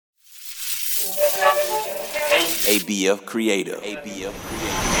ABF Creative.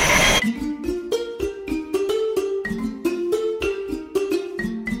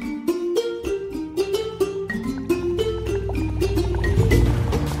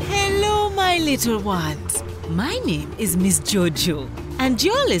 Hello, my little ones. My name is Miss Jojo, and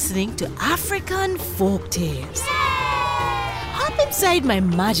you're listening to African Folk Tales. Hop inside my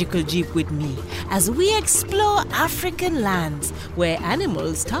magical jeep with me as we explore African lands where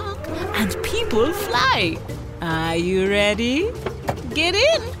animals talk and people fly. Are you ready? Get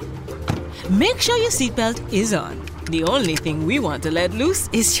in! Make sure your seatbelt is on. The only thing we want to let loose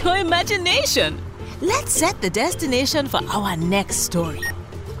is your imagination. Let's set the destination for our next story.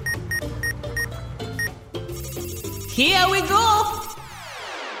 Here we go!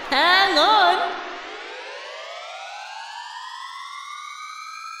 Hang on!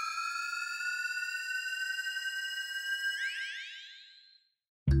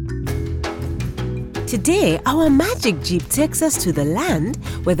 Today, our magic jeep takes us to the land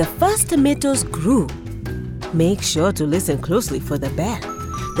where the first tomatoes grew. Make sure to listen closely for the bell.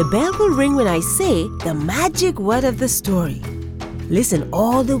 The bell will ring when I say the magic word of the story. Listen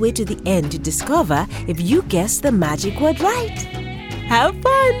all the way to the end to discover if you guess the magic word right. Have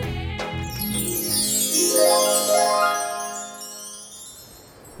fun!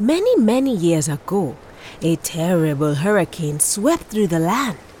 Many years ago, a terrible hurricane swept through the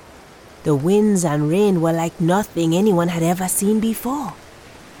land. The winds and rain were like nothing anyone had ever seen before.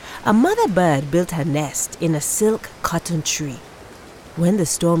 A mother bird built her nest in a silk cotton tree. When the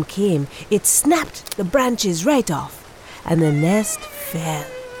storm came, it snapped the branches right off, and the nest fell.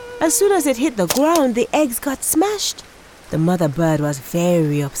 As soon as it hit the ground, the eggs got smashed. The mother bird was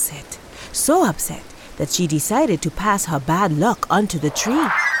very upset, so upset that she decided to pass her bad luck onto the tree.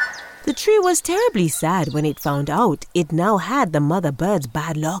 The tree was terribly sad when it found out it now had the mother bird's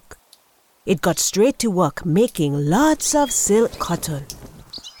bad luck. It got straight to work making lots of silk cotton.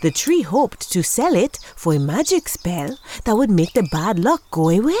 The tree hoped to sell it for a magic spell that would make the bad luck go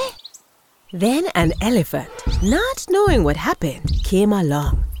away. Then an elephant, not knowing what happened, came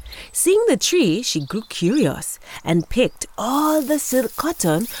along. Seeing the tree, she grew curious and picked all the silk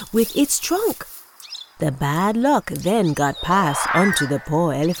cotton with its trunk. The bad luck then got passed on to the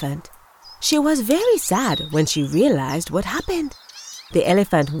poor elephant. She was very sad when she realized what happened. The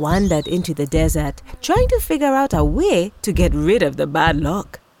elephant wandered into the desert, trying to figure out a way to get rid of the bad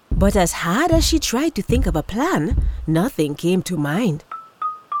luck. But as hard as she tried to think of a plan, nothing came to mind.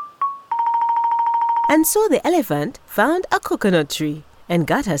 And so the elephant found a coconut tree and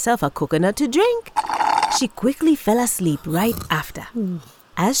got herself a coconut to drink. She quickly fell asleep right after.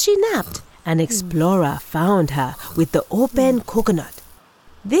 As she napped, an explorer found her with the open coconut.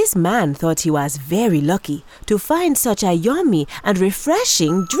 This man thought he was very lucky to find such a yummy and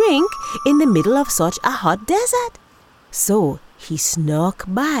refreshing drink in the middle of such a hot desert. So he snuck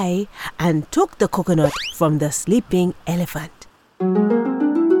by and took the coconut from the sleeping elephant.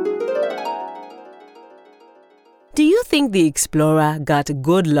 Do you think the explorer got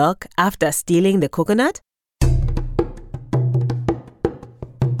good luck after stealing the coconut?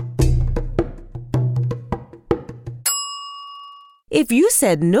 If you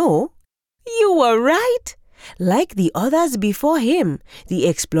said no, you were right. Like the others before him, the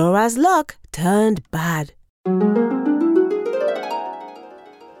explorer's luck turned bad.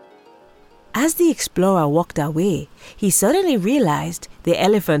 As the explorer walked away, he suddenly realized the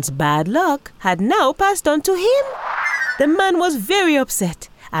elephant's bad luck had now passed on to him. The man was very upset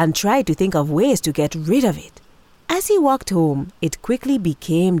and tried to think of ways to get rid of it. As he walked home, it quickly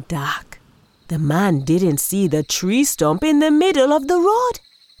became dark. The man didn't see the tree stump in the middle of the road.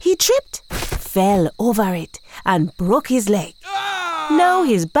 He tripped, fell over it, and broke his leg. Now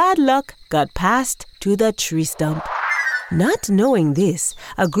his bad luck got passed to the tree stump. Not knowing this,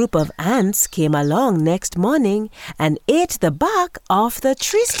 a group of ants came along next morning and ate the bark off the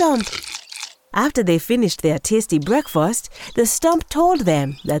tree stump. After they finished their tasty breakfast, the stump told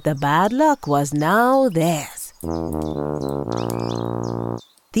them that the bad luck was now theirs.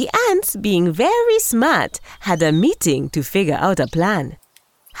 The ants, being very smart, had a meeting to figure out a plan.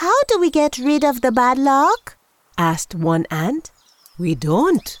 "How do we get rid of the bad luck?" asked one ant. "We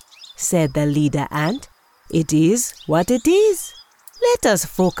don't," said the leader ant. "It is what it is. Let us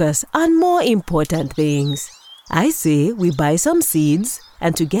focus on more important things. I say we buy some seeds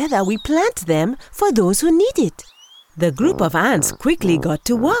and together we plant them for those who need it." The group of ants quickly got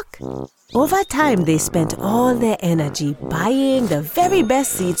to work. Over time, they spent all their energy buying the very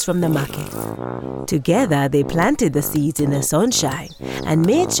best seeds from the market. Together, they planted the seeds in the sunshine and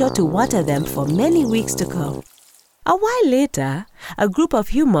made sure to water them for many weeks to come. A while later, a group of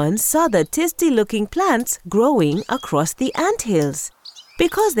humans saw the tasty-looking plants growing across the anthills.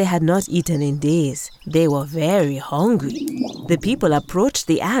 Because they had not eaten in days, they were very hungry. The people approached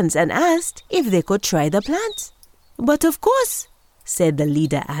the ants and asked if they could try the plants. "But of course," said the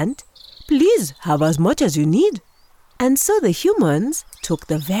leader ant. "Please have as much as you need." And so the humans took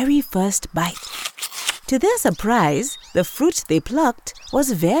the very first bite. To their surprise, the fruit they plucked was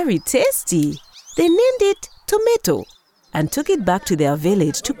very tasty. They named it Tomato and took it back to their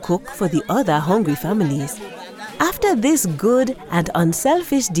village to cook for the other hungry families. After this good and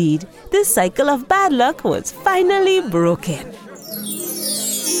unselfish deed, the cycle of bad luck was finally broken.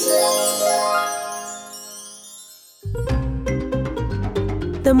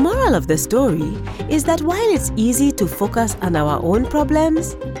 The moral of the story is that while it's easy to focus on our own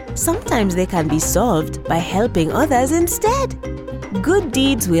problems, sometimes they can be solved by helping others instead. Good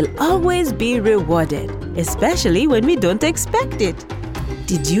deeds will always be rewarded, especially when we don't expect it.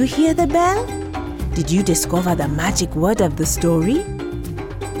 Did you hear the bell? Did you discover the magic word of the story?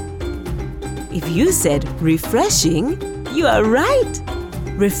 If you said refreshing, you are right.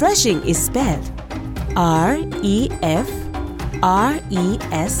 Refreshing is spelled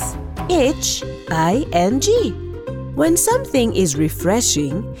R-E-F-R-E-S-H-I-N-G. When something is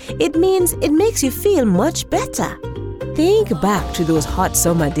refreshing, it means it makes you feel much better. Think back to those hot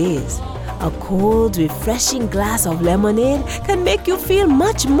summer days. A cold, refreshing glass of lemonade can make you feel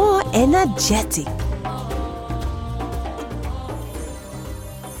much more energetic.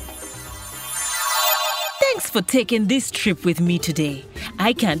 Thanks for taking this trip with me today.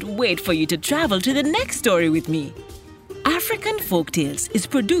 I can't wait for you to travel to the next story with me. African Folktales is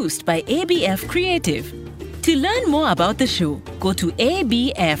produced by ABF Creative. To learn more about the show, go to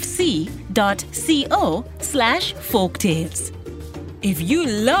abfc.co/folktales. If you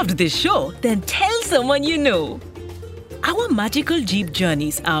loved this show, then tell someone you know. Our magical Jeep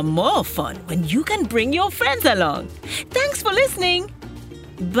journeys are more fun when you can bring your friends along. Thanks for listening.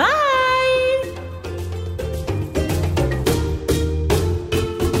 Bye!